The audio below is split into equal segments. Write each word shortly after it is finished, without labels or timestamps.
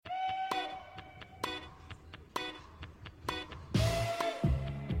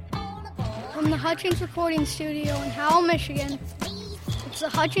From the Hutchins Recording Studio in Howell, Michigan, it's the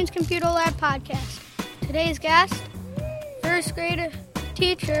Hutchins Computer Lab Podcast. Today's guest, first grade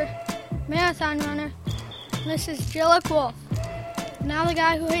teacher, marathon runner, Mrs. Jilek-Wolfe. Now the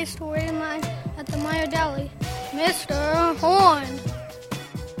guy who hates to wait in line at the Meyer Deli, Mr. Horn.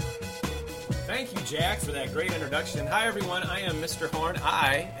 Thank you, Jack, for that great introduction. Hi, everyone. I am Mr. Horn.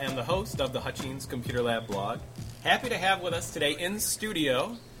 I am the host of the Hutchins Computer Lab blog. Happy to have with us today in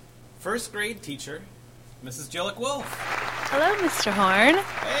studio, first grade teacher, Mrs. Jilek-Wolfe. Hello, Mr. Horn.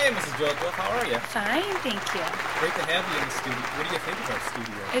 Hey, Mrs. Jilek-Wolfe. How are you? Fine, thank you. Great to have you in the studio. What do you think of our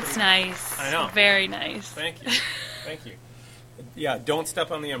studio? It's nice. I know. Very nice. Thank you. Thank you. Yeah, don't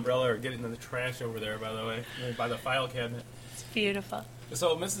step on the umbrella or get into the trash over there, by the way, by the file cabinet. It's beautiful.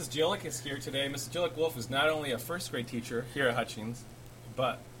 So Mrs. Jilek is here today. Mrs. Jilek-Wolfe is not only a first grade teacher here at Hutchins,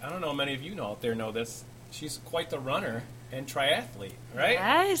 but I don't know, many of you out there know this, she's quite the runner and triathlete, right?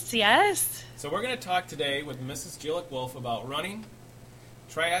 Yes. So we're going to talk today with Mrs. Jilek-Wolfe about running,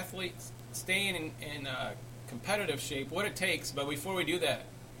 triathletes, staying in competitive shape, what it takes. But before we do that,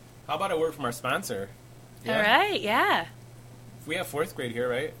 how about a word from our sponsor? Yeah? All right, yeah. We have fourth grade here,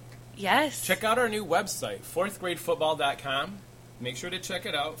 right? Yes. Check out our new website, fourthgradefootball.com. Make sure to check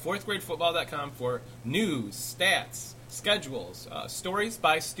it out, fourthgradefootball.com, for news, stats, schedules, stories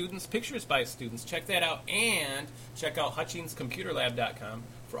by students, pictures by students. Check that out, and check out hutchinscomputerlab.com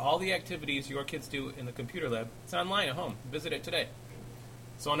for all the activities your kids do in the computer lab. It's online at home. Visit it today.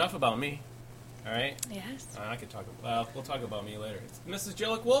 So enough about me, all right? Yes. I could talk. We'll talk about me later. It's Mrs.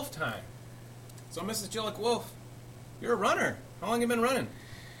 Jilek-Wolfe time. So Mrs. Jilek-Wolfe, you're a runner. How long have you been running?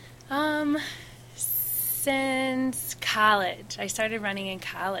 Since college. I started running in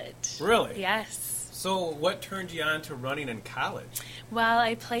college. Really? Yes. So what turned you on to running in college? Well,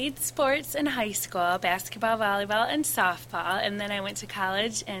 I played sports in high school, basketball, volleyball, and softball, and then I went to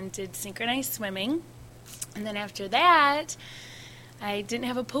college and did synchronized swimming. And then after that, I didn't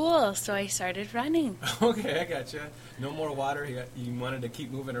have a pool, so I started running. Okay, I gotcha. No more water. You wanted to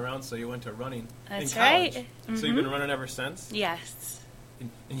keep moving around, so you went to running That's in college. Right. Mm-hmm. So you've been running ever since? Yes.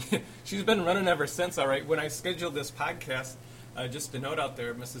 She's been running ever since, all right. When I scheduled this podcast, just a note out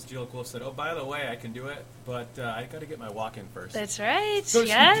there, Mrs. Jilek-Wolfe said, oh, by the way, I can do it, but I got to get my walk in first. That's right, so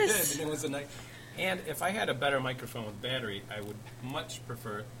yes. She did, and it was a nice. And if I had a better microphone with battery, I would much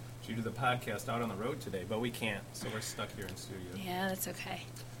prefer to do the podcast out on the road today, but we can't, so we're stuck here in studio. Yeah, that's okay.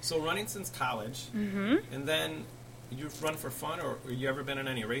 So running since college, and then you've run for fun, or you ever been in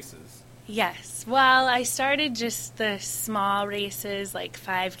any races? Yes. Well, I started just the small races like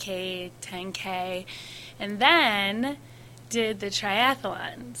 5K, 10K, and then did the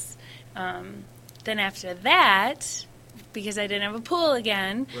triathlons. Then after that, because I didn't have a pool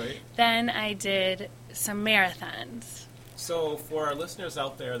again, right, then I did some marathons. So for our listeners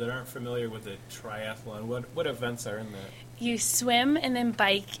out there that aren't familiar with the triathlon, what events are in that? You swim and then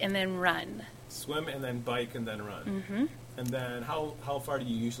bike and then run. Swim and then bike and then run. Mm-hmm. And then how far do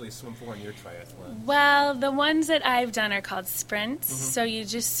you usually swim for in your triathlon? Well, the ones that I've done are called sprints. So you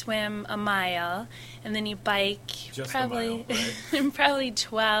just swim a mile, and then you bike Just probably a mile, right? probably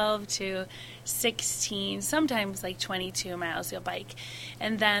 12 to 16, sometimes like 22 miles you'll bike.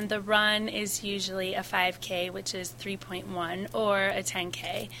 And then the run is usually a 5K, which is 3.1, or a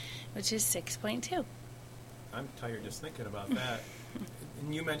 10K, which is 6.2. I'm tired just thinking about that.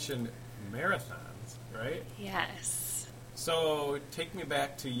 And you mentioned marathons, right? Yes. So take me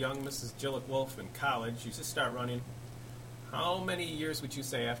back to young Mrs. Jilek-Wolfe in college. You just start running. How many years would you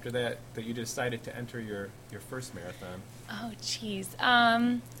say after that you decided to enter your first marathon? Oh, geez.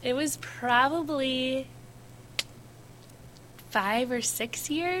 It was probably 5 or 6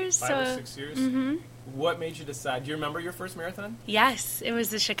 years. 5 or 6 years? Mm-hmm. What made you decide? Do you remember your first marathon? Yes, it was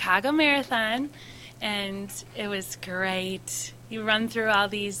the Chicago Marathon, and it was great. You run through all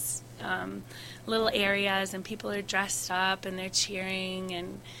these little areas, and people are dressed up, and they're cheering,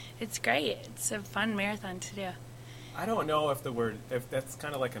 and it's great. It's a fun marathon to do. I don't know if that's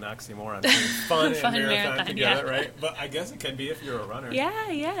kind of like an oxymoron, fun and marathon together, yeah. right? But I guess it can be if you're a runner.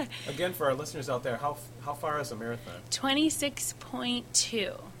 Yeah. Again, for our listeners out there, how far is a marathon?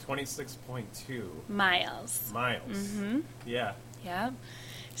 26.2. 26.2 miles. Mm-hmm. Yeah. Yeah.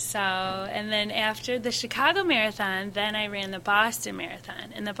 So, and then after the Chicago Marathon, then I ran the Boston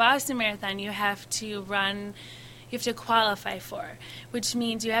Marathon. And the Boston Marathon, you have to qualify for, which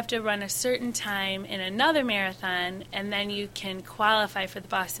means you have to run a certain time in another marathon, and then you can qualify for the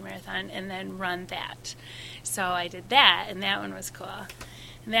Boston Marathon and then run that. So I did that, and that one was cool.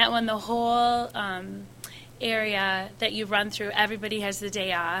 And that one, the whole area that you run through. Everybody has the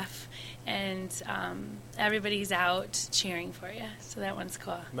day off, and everybody's out cheering for you. So that one's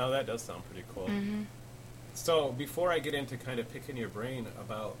cool. No, that does sound pretty cool. Mm-hmm. So before I get into kind of picking your brain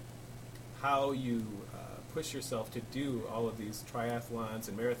about how you push yourself to do all of these triathlons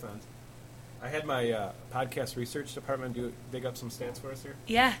and marathons, I had my podcast research department dig up some stats for us here.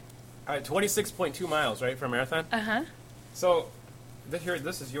 Yeah. All right, 26.2 miles, right, for a marathon? Uh-huh. So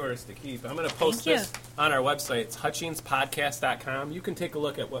this is yours to keep. I'm going to post this on our website. It's hutchinspodcast.com. You can take a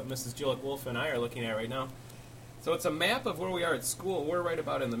look at what Mrs. Jilek-Wolfe and I are looking at right now. So it's a map of where we are at school. We're right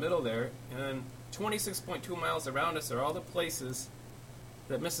about in the middle there. And 26.2 miles around us are all the places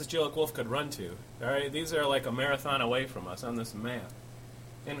that Mrs. Jilek-Wolfe could run to. All right, these are like a marathon away from us on this map.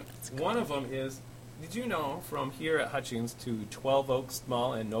 And one of them is, did you know from here at Hutchins to 12 Oaks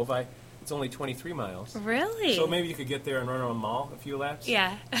Mall and Novi, it's only 23 miles. Really? So maybe you could get there and run around the mall a few laps.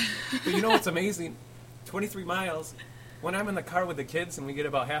 Yeah. But you know what's amazing? 23 miles. When I'm in the car with the kids and we get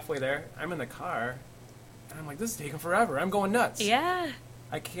about halfway there, I'm in the car, and I'm like, this is taking forever. I'm going nuts. Yeah.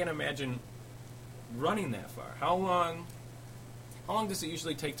 I can't imagine running that far. How long does it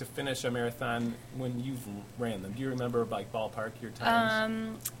usually take to finish a marathon when you've ran them? Do you remember, like, ballpark your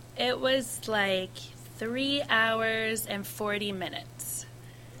times? It was like 3 hours and 40 minutes.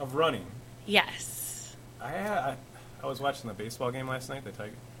 Of running? Yes. I was watching the baseball game last night, the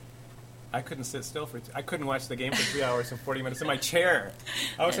Tiger. I couldn't sit still I couldn't watch the game for 3 hours and 40 minutes in my chair.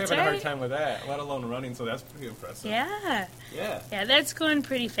 I was having a hard time with that, let alone running, so that's pretty impressive. Yeah. Yeah. Yeah, that's going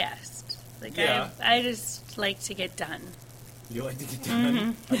pretty fast. Like, yeah. I just like to get done. You like to get done?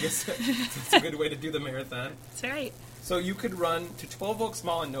 Mm-hmm. I guess that's a good way to do the marathon. That's right. So you could run to 12 Oaks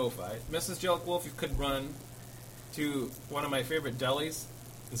Mall in Novi. Mrs. Jilek-Wolfe, you could run to one of my favorite delis,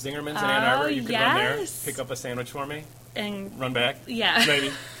 Zingerman's in Ann Arbor. You could run there, pick up a sandwich for me, and run back. Yeah.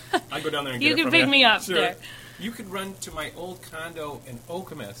 Maybe. I'd go down there and get you it from you. You can pick me up sure. there. You could run to my old condo in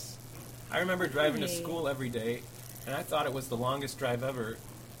Okemos. I remember driving to school every day, and I thought it was the longest drive ever.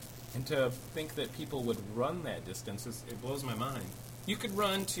 And to think that people would run that distance, it blows my mind. You could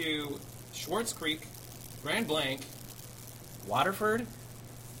run to Schwartz Creek, Grand Blanc, Waterford.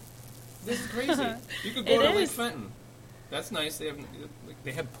 This is crazy. You could go to Lake Fenton. That's nice.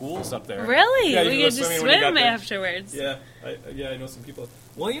 They have pools up there. Really? Yeah, we could just swim afterwards. Yeah, I know some people.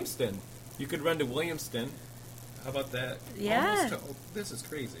 Williamston. You could run to Williamston. How about that? Yeah. This is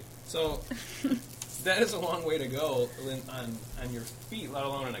crazy. So that is a long way to go on your feet, let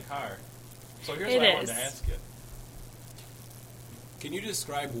alone in a car. So here's what I wanted to ask you. Can you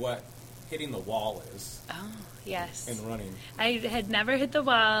describe what hitting the wall is? Oh, yes. And running. I had never hit the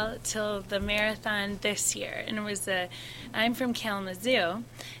wall till the marathon this year. And it was I'm from Kalamazoo,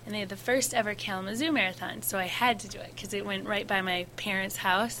 and they had the first ever Kalamazoo marathon. So I had to do it because it went right by my parents'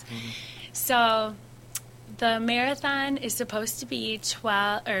 house. Mm-hmm. So the marathon is supposed to be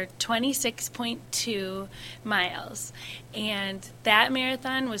 26.2 miles, and that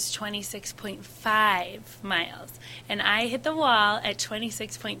marathon was 26.5 miles, and I hit the wall at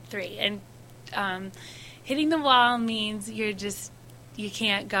 26.3. And hitting the wall means you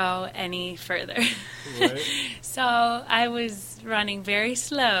can't go any further. Right. So I was running very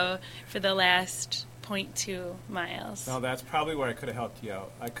slow for the last 0.2 miles. No, that's probably where I could have helped you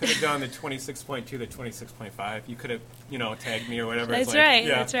out. I could have done the 26.2 to 26.5. You could have, tagged me or whatever. That's right.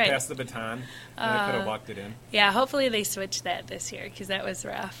 Yeah, that's right. Pass the baton, and I could have walked it in. Yeah, hopefully they switched that this year because that was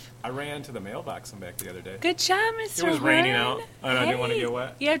rough. I ran to the mailbox and back the other day. Good job, Mr. It was raining out, and I didn't want to Hey, get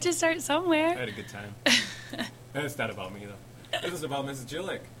wet. You have to start somewhere. I had a good time. And it's not about me, though. This is about Mrs.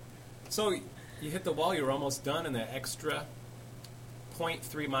 Jilek. So you hit the wall. You were almost done, and that extra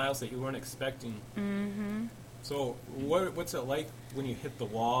 0.3 miles that you weren't expecting. Mm-hmm. So what's it like when you hit the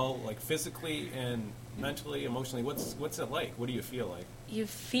wall, like physically and mentally, emotionally? What's it like? What do you feel like? You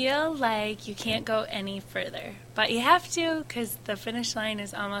feel like you can't go any further, but you have to because the finish line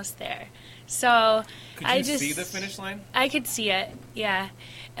is almost there. So Could you see the finish line? I could see it, yeah.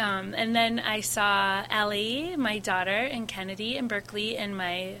 And then I saw Ellie, my daughter, and Kennedy and Berkeley, and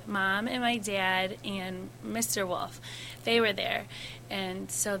my mom and my dad and Mr. Wolfe. They were there. And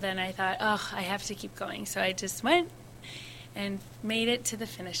so then I thought, I have to keep going. So I just went and made it to the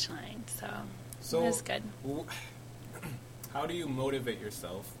finish line. So it was good. How do you motivate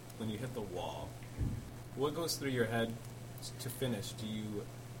yourself when you hit the wall? What goes through your head to finish?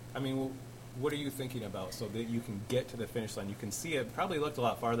 What are you thinking about so that you can get to the finish line? You can see it. Probably looked a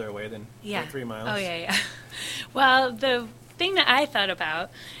lot farther away than 3 miles. Oh, yeah. Well, the thing that I thought about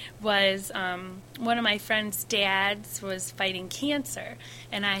was one of my friend's dads was fighting cancer.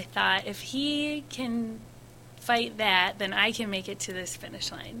 And I thought, if he can fight that, then I can make it to this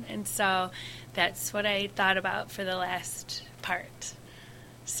finish line. And so that's what I thought about for the last part.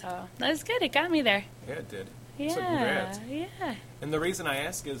 So that was good. It got me there. Yeah, it did. Yeah, So congrats. yeah. And the reason I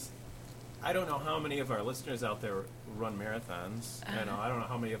ask is, I don't know how many of our listeners out there run marathons. I don't know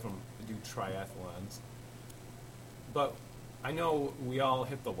how many of them do triathlons. But I know we all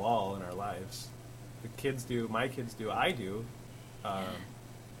hit the wall in our lives. The kids do, my kids do, I do. And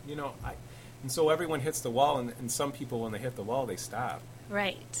so everyone hits the wall, and some people, when they hit the wall, they stop.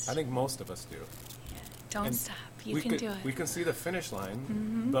 Right. I think most of us do. Yeah. Don't stop. You can do it. We can see the finish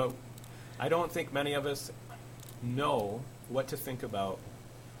line, but I don't think many of us know what to think about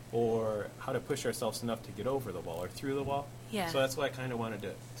or how to push ourselves enough to get over the wall or through the wall. Yeah. So that's why I kind of wanted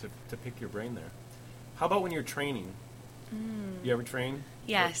to pick your brain there. How about when you're training? You ever train?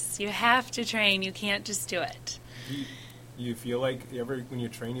 Yes, you have to train. You can't just do it. You feel like, when you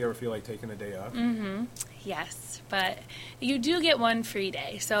train, you ever feel like taking a day off? Yes, but you do get one free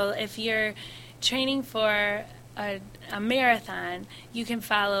day. So if you're training for a marathon, you can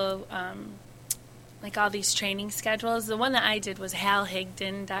follow like all these training schedules. The one that I did was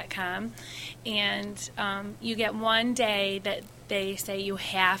halhigdon.com, and you get one day that they say you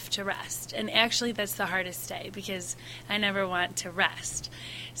have to rest. And actually that's the hardest day because I never want to rest.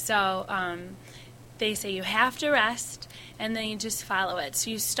 So they say you have to rest, and then you just follow it.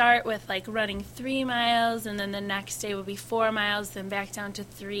 So you start with like running 3 miles, and then the next day will be 4 miles, then back down to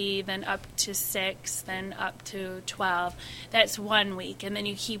 3, then up to 6, then up to 12. That's 1 week, and then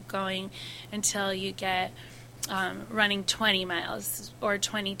you keep going until you get running 20 miles or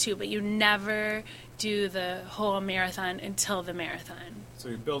 22, but you never do the whole marathon until the marathon. So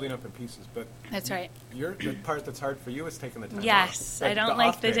you're building up in pieces, but that's right. The part that's hard for you is taking the time off. Yes, Like I don't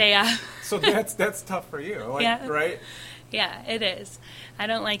like the day off. So that's tough for you, Yeah. right? Yeah, it is. I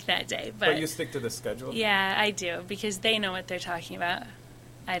don't like that day, But you stick to the schedule? Yeah, I do, because they know what they're talking about.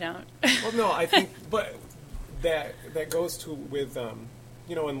 I don't. Well, no, I think, but that goes to with,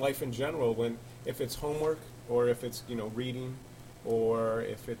 in life in general, if it's homework, or if it's, reading, or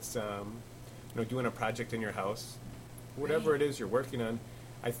if it's, doing a project in your house, whatever it is you're working on,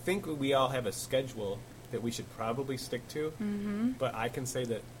 I think we all have a schedule that we should probably stick to, but I can say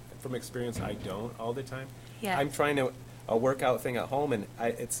that from experience, I don't all the time. Yeah. I'm trying a workout thing at home, and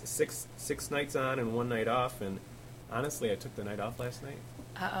it's six nights on and 1 night off, and honestly, I took the night off last night.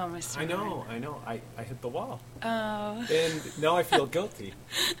 Uh-oh, Mr. I know. I hit the wall. Oh. And now I feel guilty.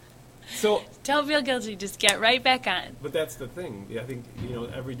 So don't feel guilty. Just get right back on. But that's the thing. I think,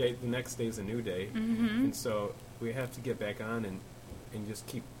 every day, the next day is a new day. And so we have to get back on and just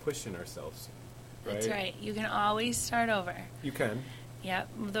keep pushing ourselves. Right? That's right. You can always start over. You can. Yep.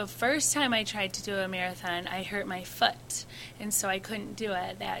 The first time I tried to do a marathon, I hurt my foot, and so I couldn't do it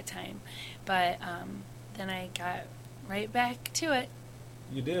at that time. But then I got right back to it.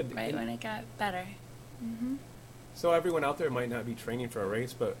 You did. Right when it got better. So everyone out there might not be training for a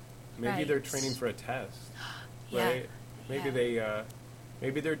race, but maybe Right. they're training for a test. Yeah. Right? Maybe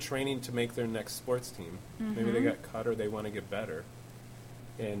maybe they're training to make their next sports team. Maybe they got cut or they want to get better.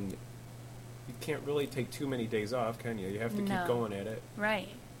 And you can't really take too many days off, can you? You have to keep going at it. Right.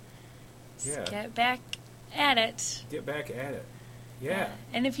 Yeah. Just get back at it. Get back at it. Yeah.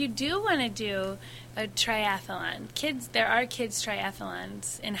 And if you do want to do a triathlon, there are kids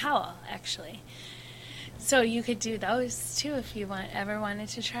triathlons in Howell, actually. So you could do those too if you ever wanted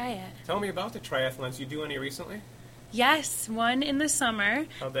to try it. Tell me about the triathlons. You do any recently? Yes, one in the summer.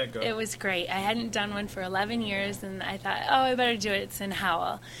 How'd that go? It was great. I hadn't done one for 11 years, and I thought, I better do it. It's in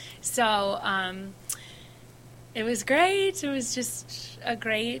Howell. So it was great. It was just a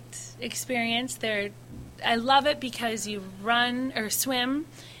great experience. I love it because you run or swim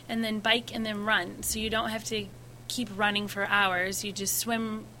and then bike and then run. So you don't have to keep running for hours. You just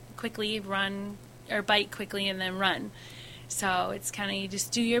swim quickly, run, or bike quickly, and then run. So it's kind of, you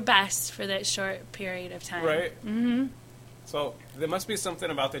just do your best for that short period of time. Right. So there must be something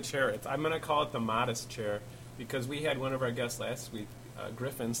about the chair. I'm going to call it the modest chair because we had one of our guests last week,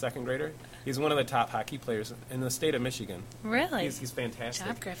 Griffin, second grader. He's one of the top hockey players in the state of Michigan. Really? He's fantastic.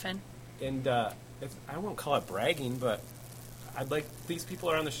 Good job, Griffin. And I won't call it bragging, but these people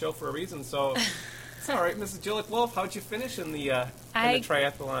are on the show for a reason, so it's all right. Mrs. Jilek-Wolfe, how'd you finish in the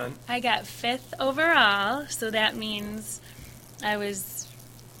triathlon? I got 5th overall, so that means I was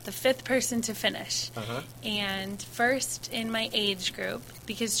the 5th person to finish. And first in my age group,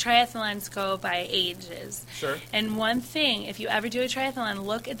 because triathlons go by ages. Sure. And one thing, if you ever do a triathlon,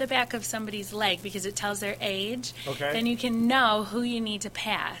 look at the back of somebody's leg because it tells their age. Okay. Then you can know who you need to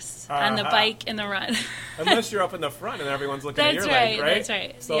pass on the bike and the run. Unless you're up in the front and everyone's looking at your leg, right? That's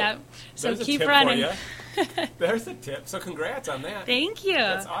right. So yep. So there's a keep tip running. For you. There's a tip. So congrats on that. Thank you.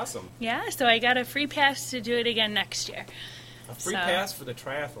 That's awesome. Yeah, so I got a free pass to do it again next year. A free pass for the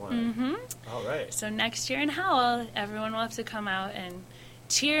triathlon. Mm-hmm. All right. So next year in Howell, everyone will have to come out and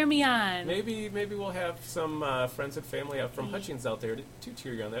cheer me on. Maybe we'll have some friends and family out from Hutchins out there to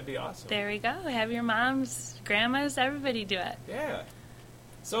cheer you on. That'd be awesome. There we go. Have your moms, grandmas, everybody do it. Yeah.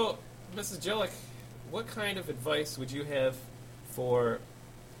 So, Mrs. Jilek, what kind of advice would you have for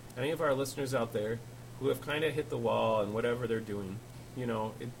any of our listeners out there who have kind of hit the wall in whatever they're doing? You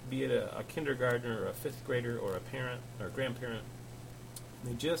know, be it a kindergartner or a fifth grader or a parent or a grandparent.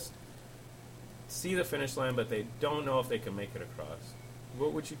 They just see the finish line, but they don't know if they can make it across.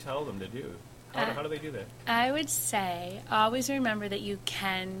 What would you tell them to do? How do they do that? I would say always remember that you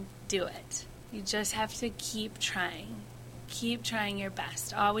can do it. You just have to keep trying. Keep trying your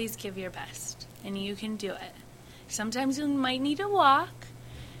best. Always give your best, and you can do it. Sometimes you might need to walk,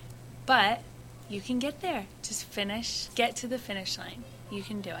 but you can get there. Just get to the finish line. You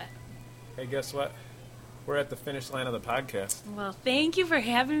can do it. Hey, guess what? We're at the finish line of the podcast. Well, thank you for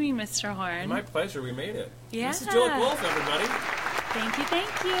having me, Mr. Horn. My pleasure. We made it. Yeah. This is Jilek-Wolfe, everybody. Thank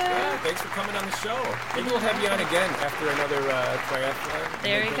you. Yeah, thanks for coming on the show. Maybe we'll have you on again after another triathlon.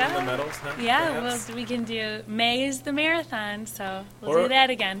 There we go. The medals, huh? Yeah, we can do May is the marathon, so we'll do that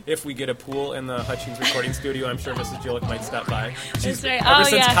again. If we get a pool in the Hutchins recording studio, I'm sure Mrs. Jilek might stop by. That's right. Ever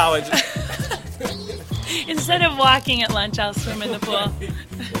since college. Instead of walking at lunch, I'll swim in the pool.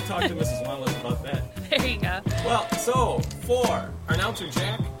 We'll talk to Mrs. Wanless about that. There you go. Well, so for our announcer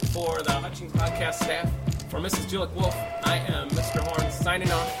Jack, for the Hutchins podcast staff, for Mrs. Jilek-Wolfe, I am Mr. Horn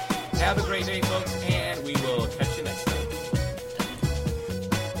signing off. Have a great day, folks.